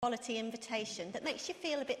quality invitation that makes you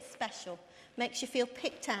feel a bit special, makes you feel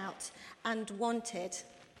picked out and wanted.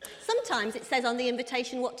 Sometimes it says on the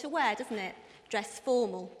invitation what to wear, doesn't it? Dress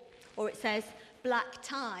formal. Or it says black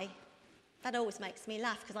tie. That always makes me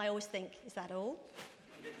laugh because I always think, is that all?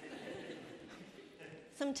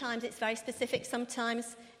 Sometimes it's very specific,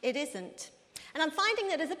 sometimes it isn't. And I'm finding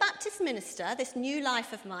that as a Baptist minister, this new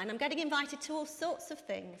life of mine, I'm getting invited to all sorts of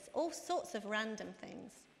things, all sorts of random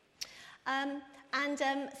things.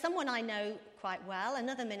 Someone I know quite well,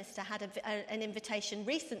 another minister, had an invitation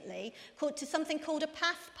recently to something called a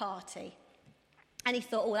path party. And he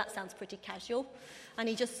thought, oh, that sounds pretty casual. And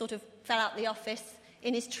he just sort of fell out the office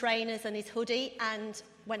in his trainers and his hoodie and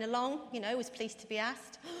went along, was pleased to be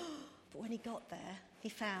asked. But when he got there, he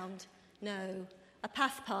found, no, a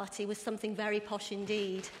path party was something very posh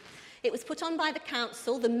indeed. It was put on by the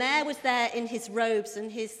council. The mayor was there in his robes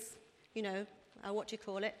and his,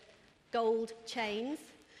 gold chains.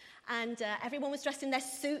 And everyone was dressed in their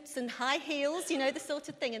suits and high heels, the sort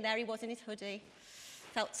of thing. And there he was in his hoodie.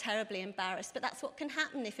 Felt terribly embarrassed. But that's what can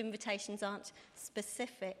happen if invitations aren't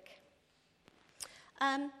specific.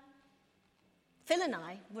 Phil and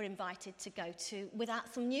I were invited to go with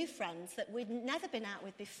some new friends that we'd never been out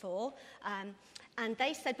with before. And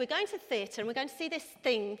they said, we're going to the theatre and we're going to see this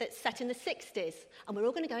thing that's set in the 60s. And we're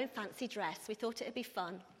all going to go in fancy dress. We thought it would be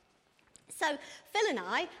fun. So Phil and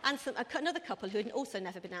I, and another couple who had also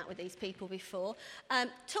never been out with these people before,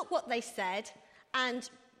 took what they said and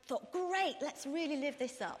thought, great, let's really live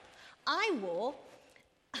this up. I wore,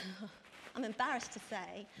 I'm embarrassed to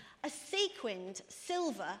say, a sequined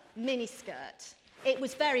silver miniskirt. It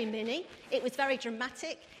was very mini, it was very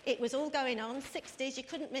dramatic, it was all going on, 60s, you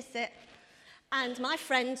couldn't miss it. And my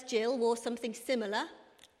friend Jill wore something similar,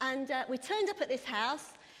 and we turned up at this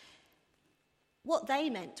house. What they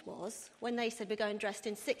meant was, when they said we're going dressed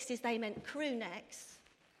in 60s, they meant crew necks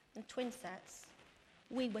and twin sets.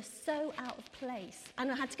 We were so out of place,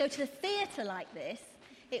 and I had to go to the theatre like this.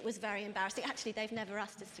 It was very embarrassing. Actually, they've never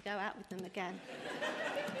asked us to go out with them again.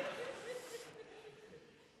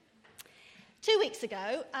 2 weeks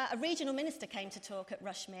ago, a regional minister came to talk at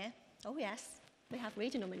Rushmere. Oh yes, we have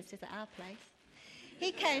regional ministers at our place.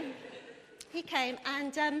 He came,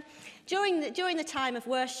 and during the time of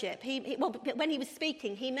worship, when he was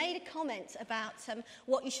speaking, he made a comment about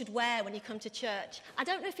what you should wear when you come to church. I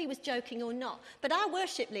don't know if he was joking or not, but our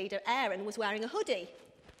worship leader, Aaron, was wearing a hoodie.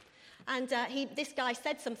 And this guy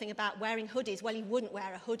said something about wearing hoodies. Well, you wouldn't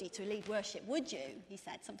wear a hoodie to lead worship, would you? He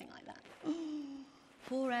said something like that.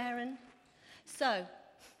 Poor Aaron. So,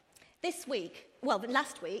 last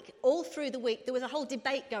week, all through the week, there was a whole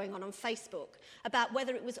debate going on Facebook about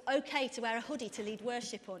whether it was okay to wear a hoodie to lead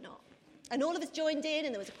worship or not. And all of us joined in,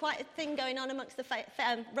 and there was quite a thing going on amongst the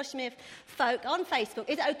Rushmere folk on Facebook.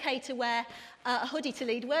 Is it okay to wear a hoodie to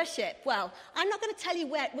lead worship? Well, I'm not going to tell you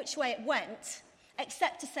which way it went,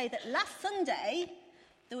 except to say that last Sunday,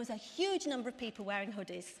 there was a huge number of people wearing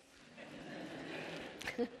hoodies.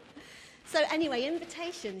 So anyway,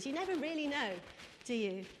 invitations. You never really know, do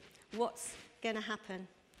you, what's going to happen?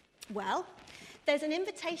 Well, there's an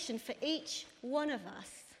invitation for each one of us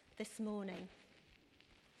this morning.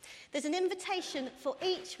 There's an invitation for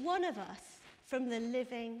each one of us from the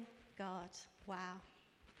living God. Wow.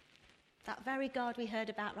 That very God we heard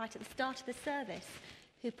about right at the start of the service,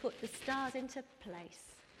 who put the stars into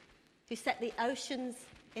place, who set the oceans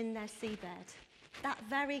in their seabed. That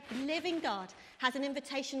very living God has an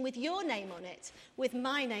invitation with your name on it, with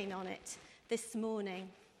my name on it this morning.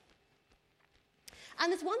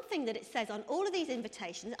 And there's one thing that it says on all of these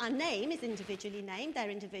invitations. Our name is individually named, they're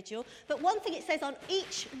individual, but one thing it says on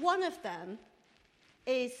each one of them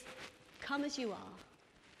is, come as you are.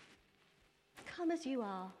 Come as you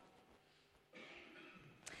are.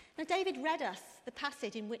 Now, David read us the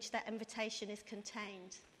passage in which that invitation is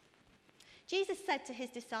contained. Jesus said to his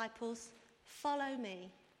disciples, follow me.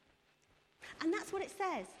 And that's what it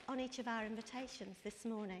says on each of our invitations this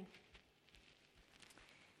morning.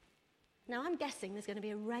 Now, I'm guessing there's going to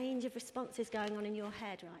be a range of responses going on in your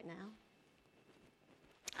head right now.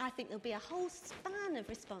 I think there'll be a whole span of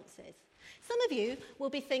responses. Some of you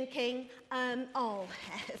will be thinking,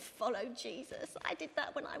 follow Jesus. I did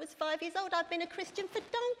that when I was 5 years old. I've been a Christian for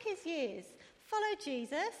donkey's years. Follow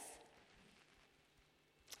Jesus.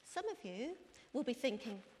 Some of you will be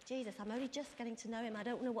thinking, Jesus, I'm only just getting to know him. I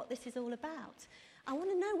don't know what this is all about. I want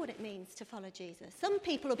to know what it means to follow Jesus. Some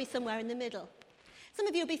people will be somewhere in the middle. Some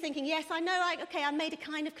of you will be thinking, yes, I know, I made a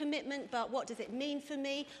kind of commitment, but what does it mean for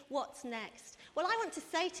me? What's next? Well, I want to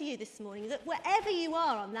say to you this morning that wherever you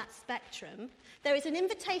are on that spectrum, there is an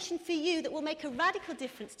invitation for you that will make a radical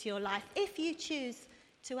difference to your life if you choose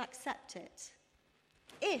to accept it.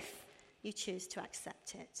 if you choose to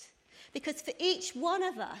accept it. Because for each one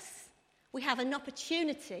of us, we have an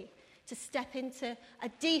opportunity to step into a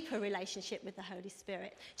deeper relationship with the Holy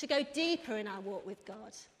Spirit, to go deeper in our walk with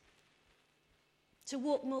God, to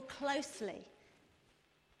walk more closely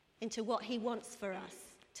into what he wants for us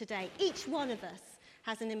today. Each one of us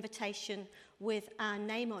has an invitation with our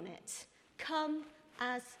name on it. Come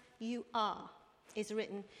as you are is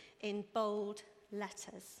written in bold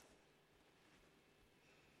letters.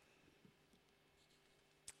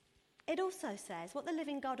 It also says, what the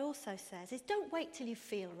living God also says is, don't wait till you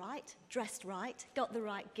feel right, dressed right, got the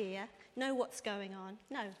right gear, know what's going on.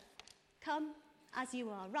 No, come as you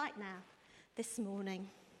are right now, this morning.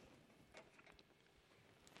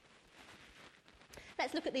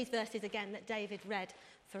 Let's look at these verses again that David read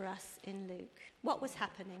for us in Luke. What was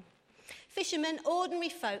happening? Fishermen, ordinary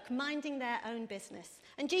folk, minding their own business.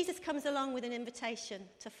 And Jesus comes along with an invitation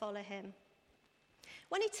to follow him.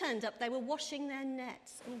 When he turned up, they were washing their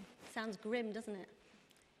nets. Ooh, sounds grim, doesn't it?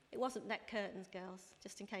 It wasn't net curtains, girls,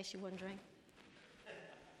 just in case you're wondering.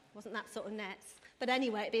 It wasn't that sort of nets. But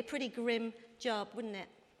anyway, it'd be a pretty grim job, wouldn't it?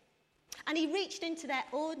 And he reached into their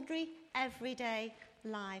ordinary, everyday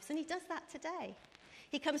lives. And he does that today.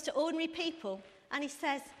 He comes to ordinary people and he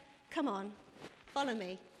says, come on, follow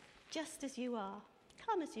me, just as you are.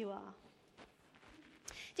 Come as you are.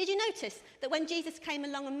 Did you notice that when Jesus came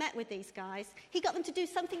along and met with these guys, he got them to do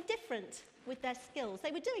something different with their skills?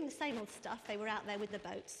 They were doing the same old stuff. They were out there with the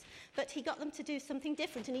boats. But he got them to do something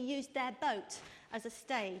different, and he used their boat as a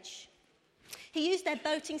stage. He used their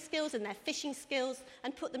boating skills and their fishing skills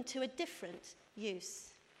and put them to a different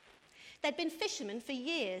use. They'd been fishermen for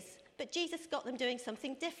years, but Jesus got them doing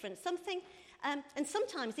something different. And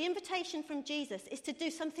sometimes the invitation from Jesus is to do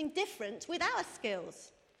something different with our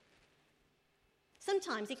skills.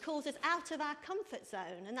 Sometimes he calls us out of our comfort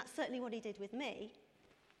zone, and that's certainly what he did with me,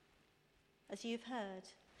 as you've heard.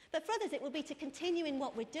 But for others, it will be to continue in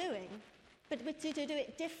what we're doing, but to do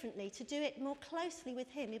it differently, to do it more closely with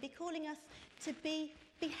him. He'll be calling us to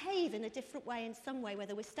behave in a different way in some way,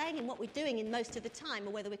 whether we're staying in what we're doing in most of the time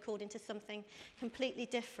or whether we're called into something completely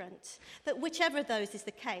different. But whichever of those is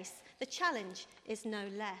the case, the challenge is no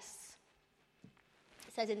less.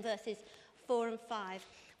 It says in verses 4 and 5,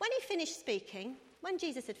 when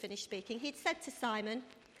Jesus had finished speaking, he'd said to Simon,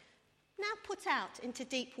 now put out into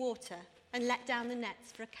deep water and let down the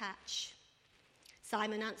nets for a catch.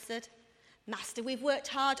 Simon answered, Master, we've worked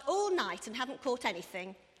hard all night and haven't caught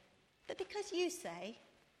anything. But because you say,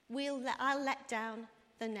 I'll let down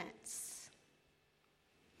the nets.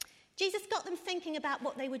 Jesus got them thinking about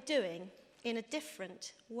what they were doing in a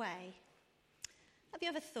different way. Have you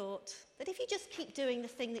ever thought that if you just keep doing the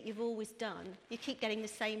thing that you've always done, you keep getting the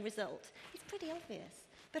same result? It's pretty obvious.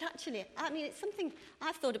 But actually, it's something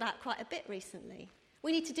I've thought about quite a bit recently.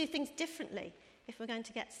 We need to do things differently if we're going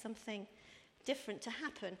to get something different to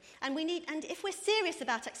happen. And if we're serious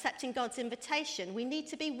about accepting God's invitation, we need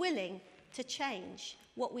to be willing to change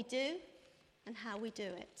what we do and how we do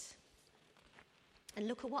it. And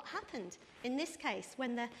look at what happened in this case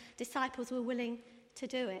when the disciples were willing to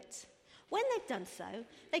do it. When they'd done so,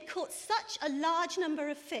 they caught such a large number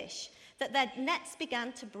of fish that their nets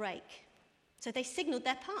began to break. So they signalled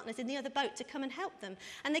their partners in the other boat to come and help them.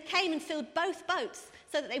 And they came and filled both boats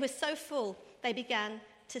so that they were so full they began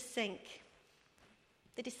to sink.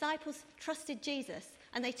 The disciples trusted Jesus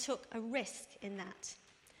and they took a risk in that.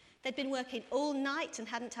 They'd been working all night and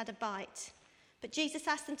hadn't had a bite. But Jesus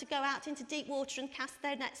asked them to go out into deep water and cast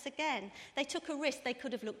their nets again. They took a risk. They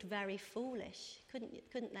could have looked very foolish,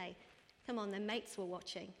 couldn't they? Come on, their mates were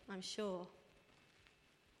watching, I'm sure.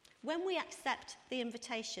 When we accept the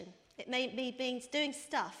invitation, it may be doing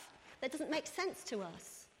stuff that doesn't make sense to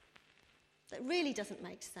us, that really doesn't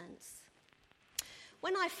make sense.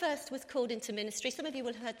 When I first was called into ministry, some of you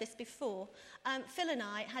will have heard this before, Phil and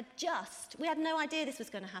I we had no idea this was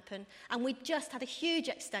going to happen, and we just had a huge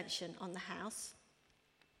extension on the house.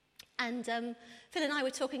 And Phil and I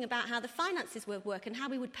were talking about how the finances would work and how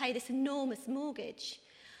we would pay this enormous mortgage.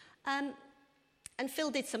 And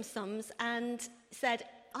Phil did some sums and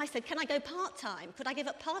I said, can I go part-time? Could I give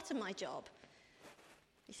up part of my job?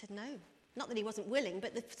 He said, no. Not that he wasn't willing,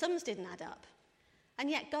 but the sums didn't add up. And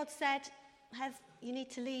yet God said, you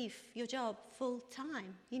need to leave your job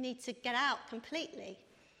full-time. You need to get out completely.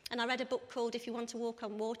 And I read a book called If You Want to Walk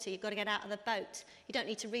on Water, You've Got to Get Out of the Boat. You don't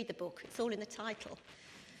need to read the book. It's all in the title.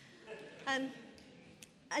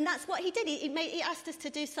 And that's what he did. He asked us to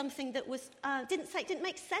do something that didn't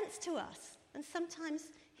make sense to us. And sometimes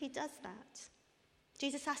he does that.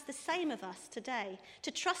 Jesus asked the same of us today,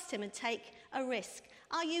 to trust him and take a risk.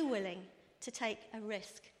 Are you willing to take a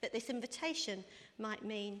risk that this invitation might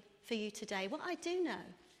mean for you today. What I do know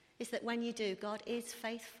is that when you do, God is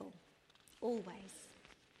faithful, always.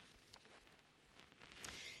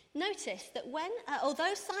 Notice that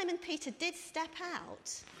although Simon Peter did step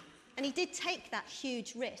out, and he did take that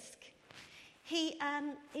huge risk, he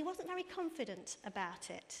wasn't very confident about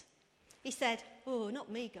it. He said, "Oh,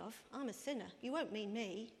 not me, Gov. I'm a sinner. You won't mean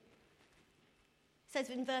me." It says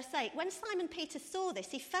in verse 8, when Simon Peter saw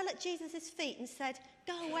this, he fell at Jesus' feet and said,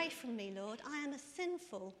 "Go away from me, Lord. I am a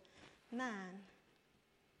sinful man."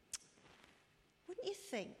 Wouldn't you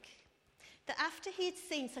think that after he had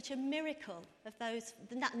seen such a miracle of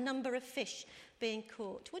that number of fish being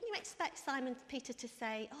caught, wouldn't you expect Simon Peter to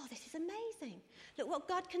say, "Oh, this is amazing. Look what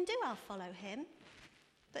God can do. I'll follow him."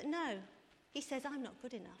 But no, he says, "I'm not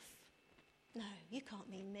good enough. No, you can't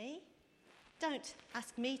mean me. Don't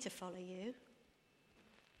ask me to follow you."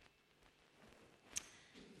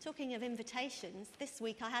 Talking of invitations, this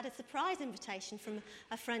week I had a surprise invitation from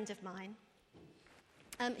a friend of mine.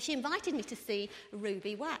 She invited me to see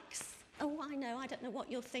Ruby Wax. Oh, I know, I don't know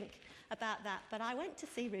what you'll think about that, but I went to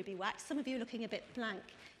see Ruby Wax. Some of you are looking a bit blank.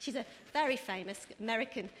 She's a very famous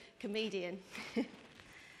American comedian.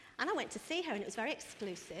 And I went to see her, and it was very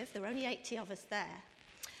exclusive. There were only 80 of us there.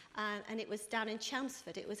 And it was down in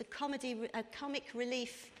Chelmsford. It was a comic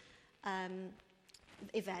relief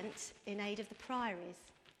event in aid of the Priories.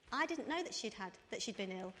 I didn't know that she'd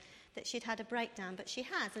been ill, that she'd had a breakdown, but she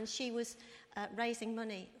has, and she was raising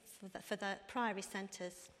money for the Priory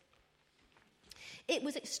centres. It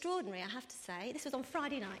was extraordinary, I have to say. This was on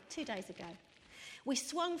Friday night, 2 days ago. We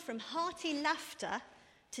swung from hearty laughter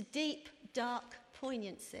to deep, dark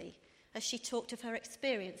poignancy as she talked of her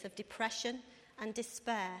experience of depression and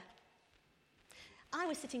despair. I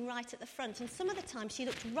was sitting right at the front, and some of the time she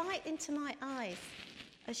looked right into my eyes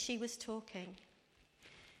as she was talking.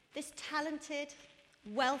 This talented,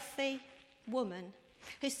 wealthy woman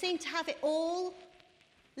who seemed to have it all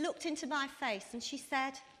looked into my face, and she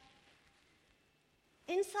said,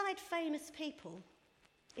 "Inside famous people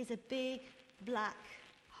is a big black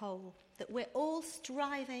hole that we're all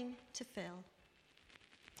striving to fill.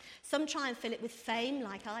 Some try and fill it with fame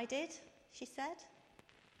like I did," she said.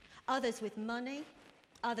 "Others with money,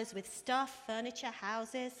 others with stuff, furniture,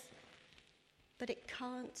 houses. But it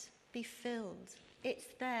can't be filled.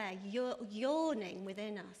 It's there, yawning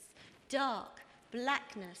within us. Dark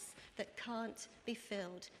blackness that can't be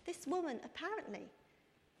filled." This woman apparently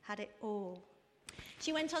had it all.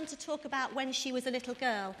 She went on to talk about when she was a little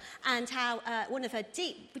girl and how one of her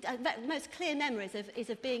most clear memories is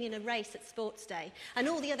of being in a race at sports day and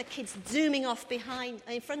all the other kids zooming off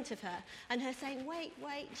in front of her and her saying, wait,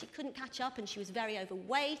 she couldn't catch up, and she was very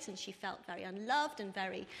overweight and she felt very unloved and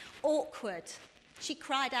very awkward. She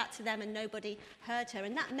cried out to them and nobody heard her,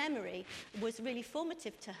 and that memory was really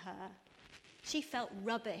formative to her. She felt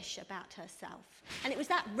rubbish about herself, and it was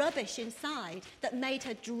that rubbish inside that made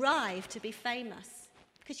her drive to be famous,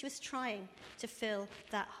 because she was trying to fill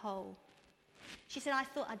that hole. She said, "I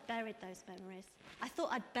thought I'd buried those memories. I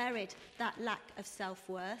thought I'd buried that lack of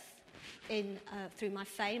self-worth through my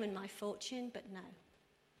fame and my fortune, but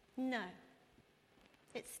no.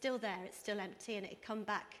 It's still there, it's still empty, and it had come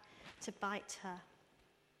back to bite her."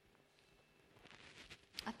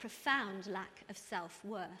 A profound lack of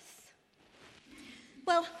self-worth.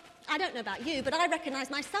 Well, I don't know about you, but I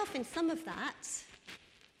recognise myself in some of that.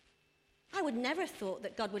 I would never have thought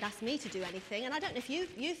that God would ask me to do anything, and I don't know if you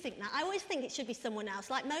think that. I always think it should be someone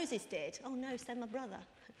else, like Moses did. "Oh no, send my brother.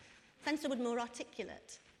 Send someone more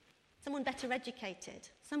articulate, someone better educated.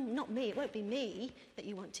 Not me, it won't be me that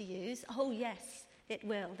you want to use." Oh yes, it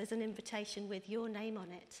will. There's an invitation with your name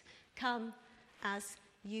on it. Come as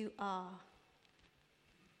you are.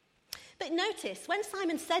 But notice, when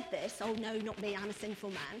Simon said this, "Oh no, not me, I'm a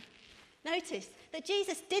sinful man," notice that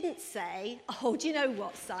Jesus didn't say, "Oh, do you know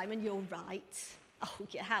what, Simon, you're right. Oh,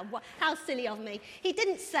 yeah, how silly of me." He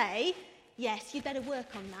didn't say, "Yes, you better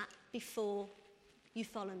work on that before you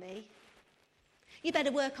follow me. You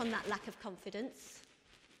better work on that lack of confidence.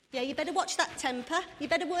 Yeah, you better watch that temper. You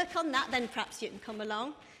better work on that, then perhaps you can come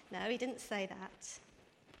along." No, he didn't say that.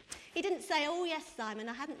 He didn't say, "Oh, yes, Simon,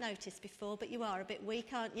 I hadn't noticed before, but you are a bit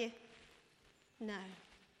weak, aren't you?" No.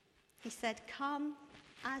 He said, "Come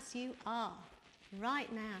as you are,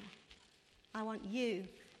 right now. I want you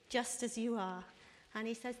just as you are." And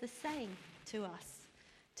he says the same to us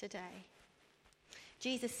today.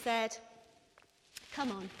 Jesus said,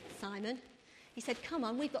 "Come on, Simon." He said, "Come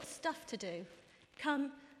on, we've got stuff to do.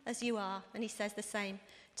 Come as you are." And he says the same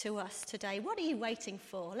to us today. What are you waiting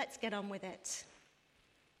for? Let's get on with it.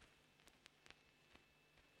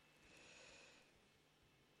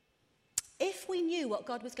 If we knew what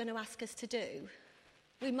God was going to ask us to do,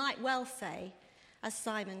 We might well say, as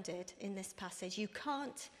Simon did in this passage, you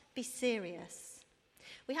can't be serious.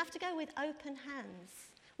 We have to go with open hands,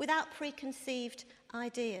 without preconceived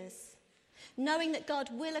ideas, knowing that God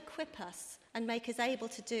will equip us and make us able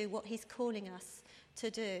to do what he's calling us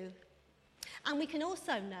to do. And we can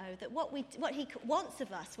also know that what he wants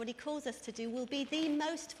of us, what he calls us to do, will be the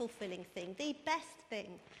most fulfilling thing, the best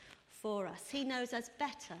thing for us. He knows us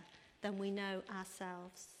better than we know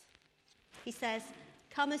ourselves. He says,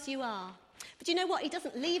 come as you are. But you know what? He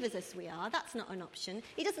doesn't leave us as we are. That's not an option.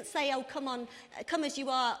 He doesn't say, oh, come on, come as you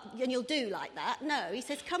are, and you'll do like that. No, he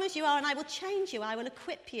says, come as you are, and I will change you. I will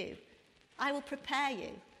equip you. I will prepare you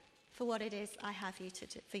for what it is I have for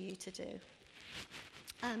you to do.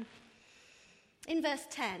 In verse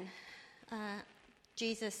 10,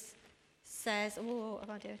 Jesus says, what am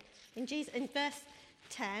I doing? In verse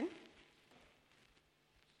 10,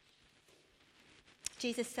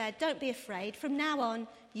 Jesus said, don't be afraid. From now on,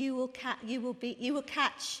 you will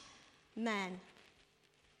catch men.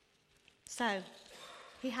 So,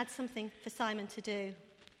 he had something for Simon to do.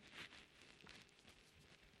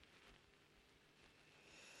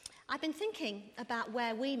 I've been thinking about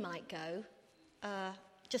where we might go,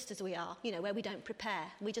 just as we are, where we don't prepare,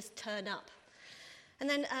 we just turn up. And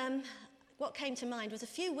then what came to mind was a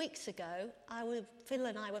few weeks ago, Phil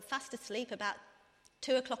and I were fast asleep about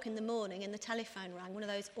 2 o'clock in the morning, and the telephone rang, one of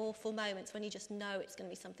those awful moments when you just know it's going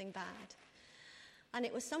to be something bad. And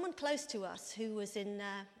it was someone close to us who was in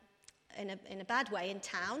a bad way in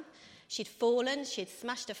town. She'd fallen, she'd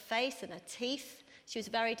smashed her face and her teeth. She was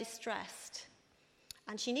very distressed.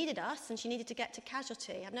 And she needed us, and she needed to get to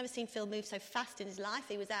casualty. I've never seen Phil move so fast in his life.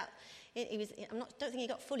 He was out. Don't think he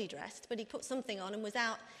got fully dressed, but he put something on and was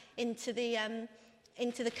out into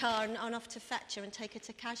the car and off to fetch her and take her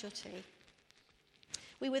to casualty.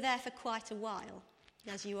 We were there for quite a while,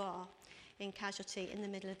 as you are, in casualty in the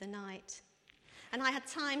middle of the night. And I had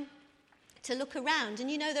time to look around, and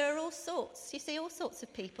there are all sorts. You see all sorts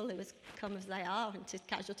of people who have come as they are into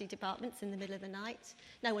casualty departments in the middle of the night.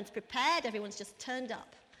 No one's prepared, everyone's just turned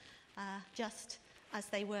up, just as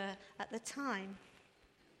they were at the time.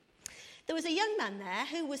 There was a young man there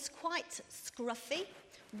who was quite scruffy,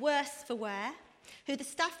 worse for wear, who the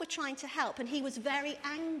staff were trying to help, and he was very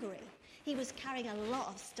angry. He was carrying a lot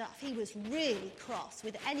of stuff. He was really cross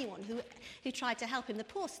with anyone who tried to help him. The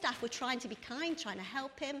poor staff were trying to be kind, trying to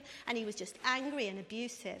help him, and he was just angry and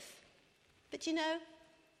abusive. But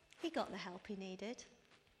he got the help he needed.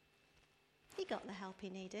 He got the help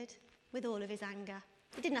he needed with all of his anger.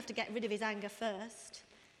 He didn't have to get rid of his anger first.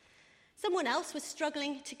 Someone else was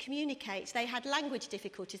struggling to communicate. They had language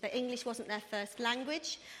difficulties. Their English wasn't their first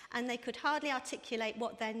language, and they could hardly articulate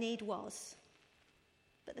what their need was.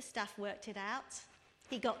 But the staff worked it out.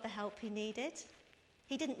 He got the help he needed.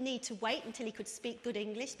 He didn't need to wait until he could speak good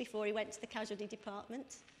English before he went to the casualty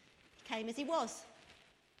department. He came as he was,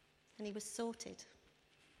 and he was sorted.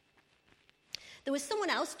 There was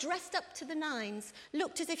someone else dressed up to the nines,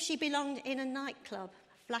 looked as if she belonged in a nightclub.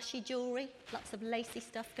 Flashy jewellery, lots of lacy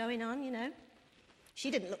stuff going on,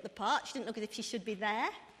 She didn't look the part. She didn't look as if she should be there.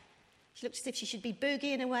 She looked as if she should be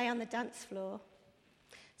boogieing away on the dance floor.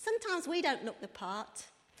 Sometimes we don't look the part.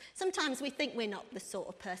 Sometimes we think we're not the sort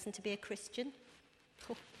of person to be a Christian.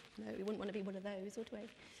 Oh, no, we wouldn't want to be one of those, would we?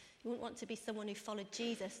 We wouldn't want to be someone who followed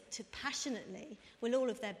Jesus too passionately with all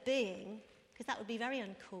of their being, because that would be very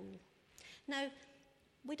uncool. No,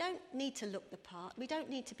 we don't need to look the part. We don't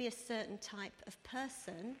need to be a certain type of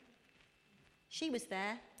person. She was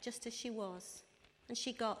there just as she was, and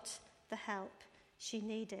she got the help she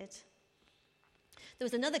needed. There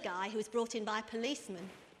was another guy who was brought in by a policeman.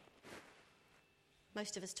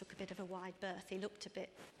 Most of us took a bit of a wide berth. He looked a bit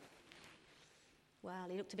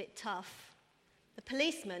tough. The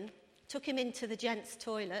policeman took him into the gents'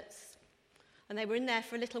 toilets, and they were in there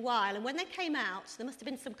for a little while. And when they came out, there must have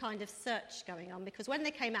been some kind of search going on, because when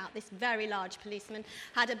they came out, this very large policeman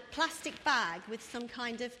had a plastic bag with some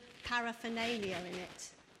kind of paraphernalia in it.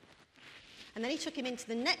 And then he took him into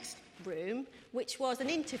the next room, which was an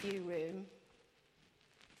interview room.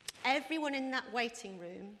 Everyone in that waiting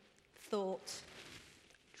room thought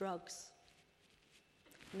drugs.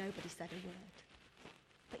 Nobody said a word.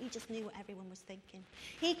 But he just knew what everyone was thinking.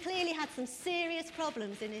 He clearly had some serious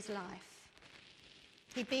problems in his life.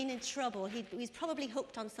 He'd been in trouble. He was probably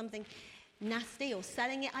hooked on something nasty or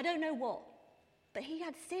selling it. I don't know what. But he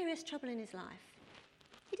had serious trouble in his life.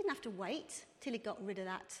 He didn't have to wait till he got rid of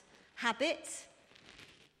that habit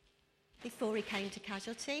before he came to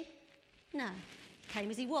casualty. No, he came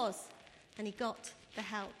as he was, and he got the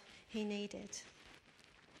help he needed.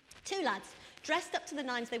 Two lads dressed up to the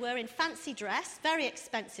nines. They were in fancy dress, very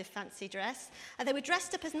expensive fancy dress. And they were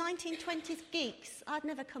dressed up as 1920s geeks. I'd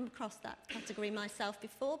never come across that category myself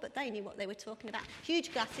before, but they knew what they were talking about.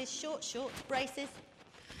 Huge glasses, short shorts, braces.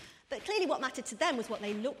 But clearly what mattered to them was what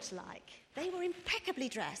they looked like. They were impeccably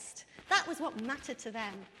dressed. That was what mattered to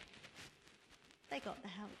them. They got the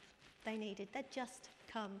help they needed. They'd just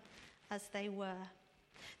come as they were.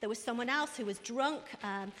 There was someone else who was drunk,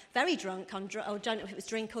 very drunk, I don't know if it was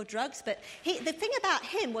drink or drugs, but the thing about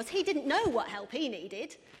him was he didn't know what help he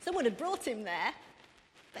needed. Someone had brought him there,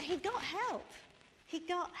 but he got help. He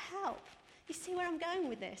got help. You see where I'm going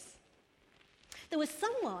with this? There was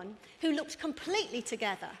someone who looked completely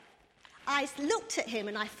together. I looked at him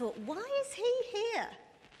and I thought, why is he here?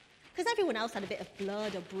 Because everyone else had a bit of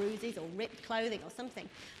blood or bruises or ripped clothing or something.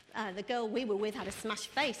 The girl we were with had a smashed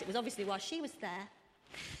face. It was obviously why she was there.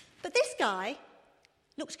 But this guy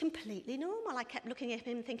looked completely normal. I kept looking at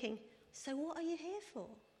him thinking, so what are you here for?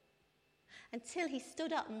 Until he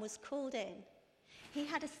stood up and was called in. He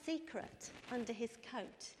had a secret under his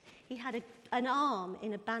coat. He had an arm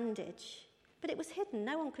in a bandage, but it was hidden.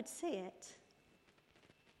 No one could see it.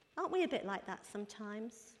 Aren't we a bit like that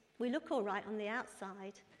sometimes? We look all right on the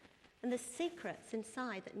outside, and there's secrets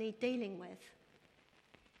inside that need dealing with.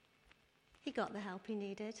 He got the help he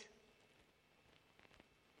needed.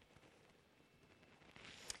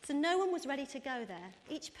 So no one was ready to go there.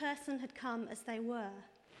 Each person had come as they were.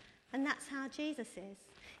 And that's how Jesus is.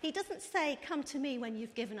 He doesn't say, come to me when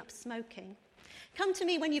you've given up smoking. Come to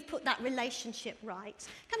me when you've put that relationship right.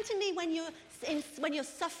 Come to me when you're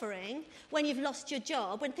suffering, when you've lost your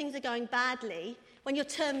job, when things are going badly, when you're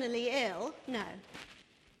terminally ill. No.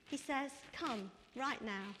 He says, come right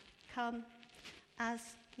now. Come as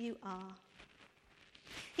you are.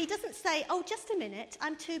 He doesn't say, oh, just a minute,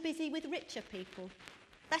 I'm too busy with richer people,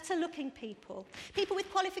 better-looking people, people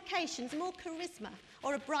with qualifications, more charisma,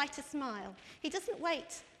 or a brighter smile. He doesn't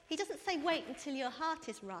say wait until your heart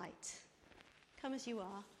is right. Come as you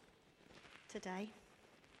are today.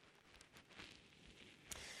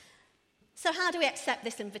 So how do we accept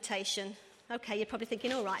this invitation? Okay, you're probably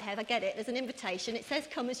thinking, all right, Heath, I get it. There's an invitation. It says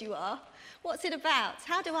come as you are. What's it about?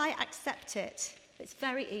 How do I accept it? It's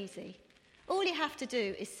very easy. All you have to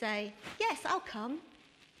do is say, yes, I'll come,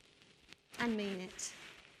 and mean it.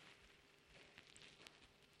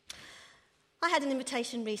 I had an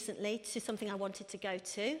invitation recently to something I wanted to go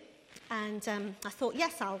to, and I thought,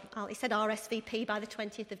 yes, it said RSVP by the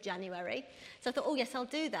 20th of January, so I thought, oh, yes, I'll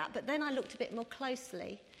do that. But then I looked a bit more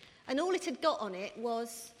closely, and all it had got on it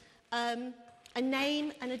was a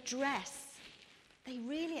name and address. They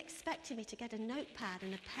really expected me to get a notepad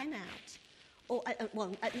and a pen out, or,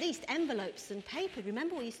 at least envelopes and paper.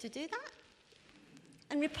 Remember we used to do that?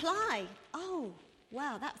 And reply, oh,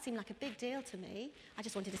 wow, that seemed like a big deal to me. I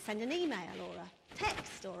just wanted to send an email or a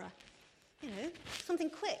text or something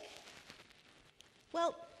quick.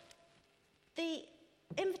 Well, the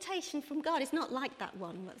invitation from God is not like that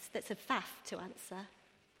one that's a faff to answer.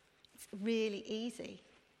 It's really easy.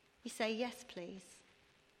 You say, yes, please,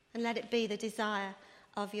 and let it be the desire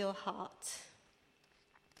of your heart.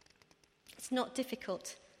 It's not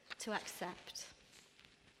difficult to accept.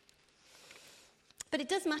 But it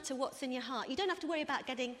does matter what's in your heart. You don't have to worry about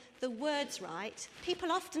getting the words right.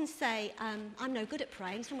 People often say, I'm no good at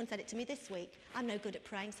praying. Someone said it to me this week. I'm no good at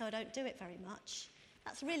praying, so I don't do it very much.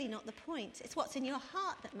 That's really not the point. It's what's in your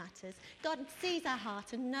heart that matters. God sees our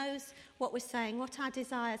heart and knows what we're saying, what our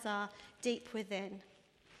desires are deep within.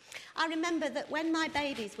 I remember that when my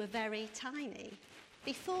babies were very tiny,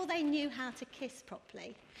 before they knew how to kiss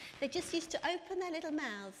properly, they just used to open their little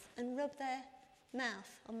mouths and rub their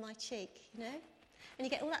mouth on my cheek, And you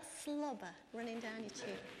get all that slobber running down your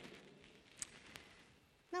cheek.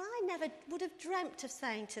 Now, I never would have dreamt of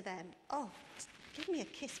saying to them, oh, give me a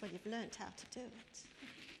kiss when you've learnt how to do it.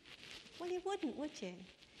 Well, you wouldn't, would you?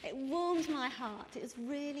 It warmed my heart. It was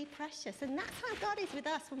really precious. And that's how God is with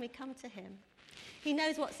us when we come to him. He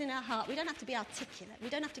knows what's in our heart. We don't have to be articulate. We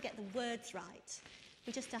don't have to get the words right.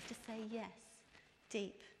 We just have to say yes,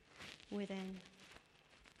 deep within.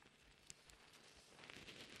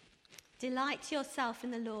 Delight yourself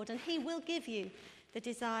in the Lord, and he will give you the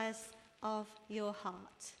desires of your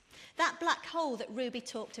heart. That black hole that Ruby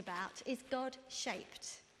talked about is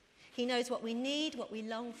God-shaped. He knows what we need, what we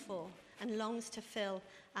long for, and longs to fill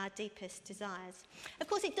our deepest desires. Of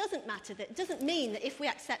course, it doesn't mean that if we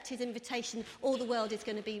accept his invitation, all the world is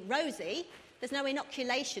going to be rosy. There's no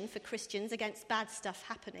inoculation for Christians against bad stuff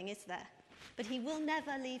happening, is there? But he will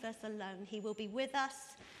never leave us alone. He will be with us.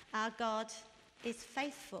 Our God is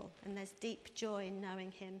faithful, and there's deep joy in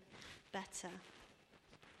knowing him better.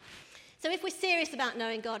 So if we're serious about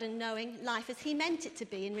knowing God and knowing life as he meant it to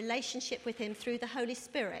be in relationship with him through the Holy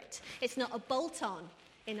Spirit, it's not a bolt-on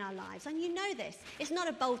in our lives. And you know this. It's not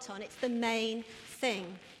a bolt-on. It's the main thing.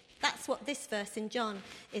 That's what this verse in John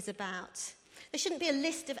is about. There shouldn't be a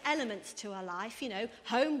list of elements to our life,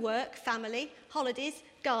 home, work, family, holidays,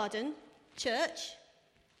 garden, church.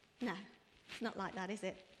 No, it's not like that, is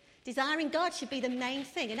it? Desiring God should be the main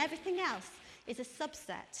thing, and everything else is a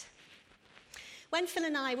subset. When Phil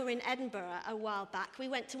and I were in Edinburgh a while back, we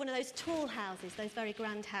went to one of those tall houses, those very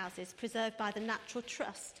grand houses, preserved by the National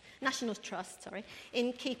Trust,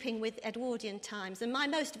 in keeping with Edwardian times. And my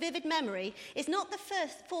most vivid memory is not the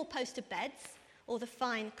first four-poster beds or the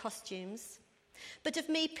fine costumes, but of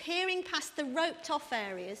me peering past the roped-off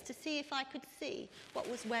areas to see if I could see what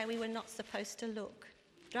was where we were not supposed to look.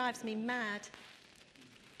 Drives me mad.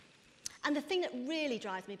 And the thing that really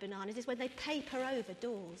drives me bananas is when they paper over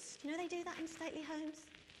doors. Do you know they do that in stately homes?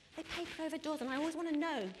 They paper over doors, and I always want to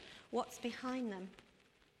know what's behind them.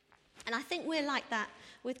 And I think we're like that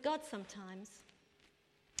with God sometimes.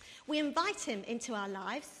 We invite him into our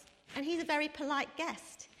lives, and he's a very polite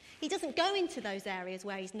guest. He doesn't go into those areas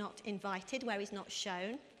where he's not invited, where he's not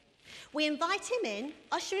shown. We invite him in,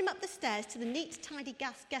 usher him up the stairs to the neat, tidy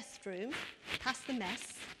guest room, past the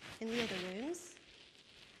mess in the other rooms.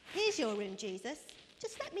 Here's your room, Jesus.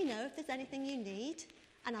 Just let me know if there's anything you need,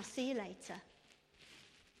 and I'll see you later.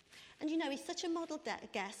 And he's such a model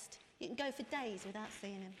guest, you can go for days without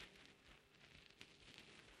seeing him.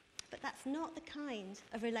 But that's not the kind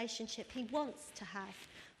of relationship he wants to have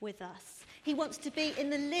with us. He wants to be in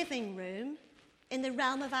the living room, in the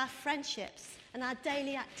realm of our friendships and our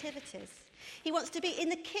daily activities. He wants to be in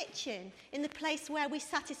the kitchen, in the place where we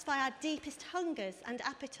satisfy our deepest hungers and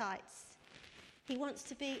appetites. He wants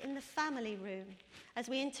to be in the family room as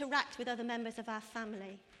we interact with other members of our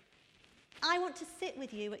family. I want to sit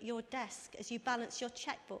with you at your desk as you balance your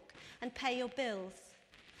checkbook and pay your bills.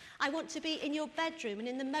 I want to be in your bedroom and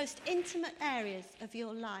in the most intimate areas of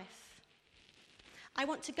your life. I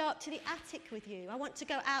want to go up to the attic with you. I want to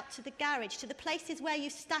go out to the garage, to the places where you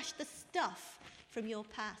stashed the stuff from your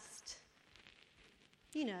past.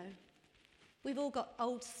 We've all got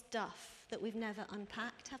old stuff that we've never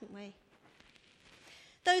unpacked, haven't we?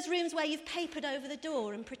 Those rooms where you've papered over the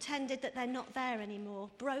door and pretended that they're not there anymore.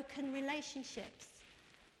 Broken relationships,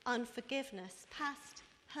 unforgiveness, past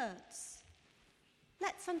hurts.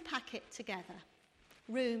 Let's unpack it together,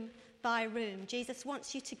 room by room. Jesus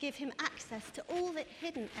wants you to give him access to all the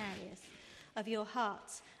hidden areas of your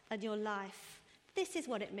heart and your life. This is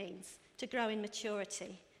what it means to grow in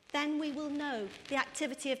maturity. Then we will know the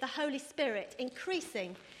activity of the Holy Spirit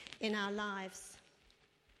increasing in our lives.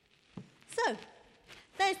 So,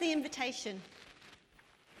 there's the invitation.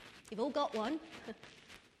 You've all got one.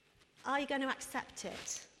 Are you going to accept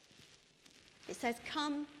it? It says,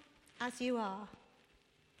 come as you are.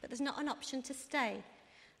 But there's not an option to stay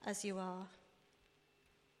as you are.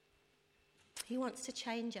 He wants to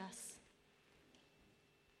change us.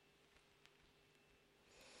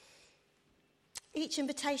 Each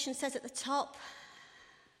invitation says at the top,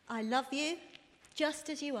 I love you just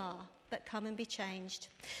as you are, but come and be changed.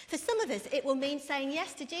 For some of us, it will mean saying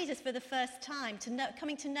yes to Jesus for the first time,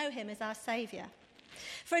 coming to know him as our Saviour.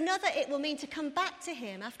 For another, it will mean to come back to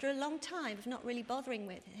him after a long time of not really bothering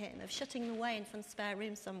with him, of shutting him away in some spare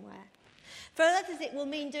room somewhere. For others, it will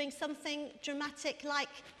mean doing something dramatic like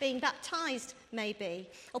being baptised, maybe,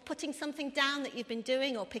 or putting something down that you've been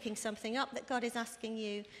doing, or picking something up that God is asking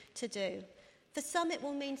you to do. For some, it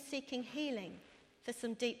will mean seeking healing for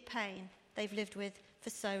some deep pain they've lived with for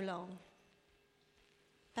so long.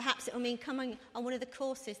 Perhaps it will mean coming on one of the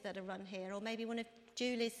courses that are run here, or maybe one of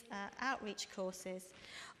Julie's outreach courses,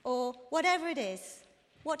 or whatever it is.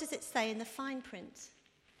 What does it say in the fine print?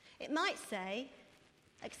 It might say,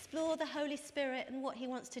 explore the Holy Spirit and what he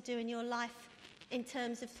wants to do in your life in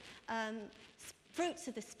terms of fruits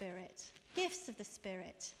of the Spirit, gifts of the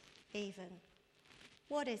Spirit even.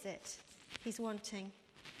 What is it he's wanting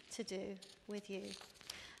to do with you?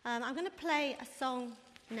 I'm going to play a song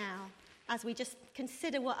now as we just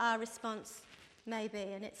consider what our response may be,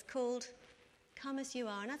 and it's called Come As You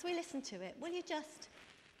Are. And as we listen to it, will you just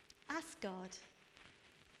ask God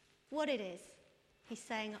what it is he's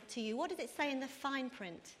saying up to you? What does it say in the fine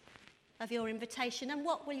print of your invitation, and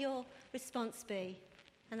what will your response be?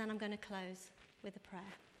 And then I'm going to close with a prayer.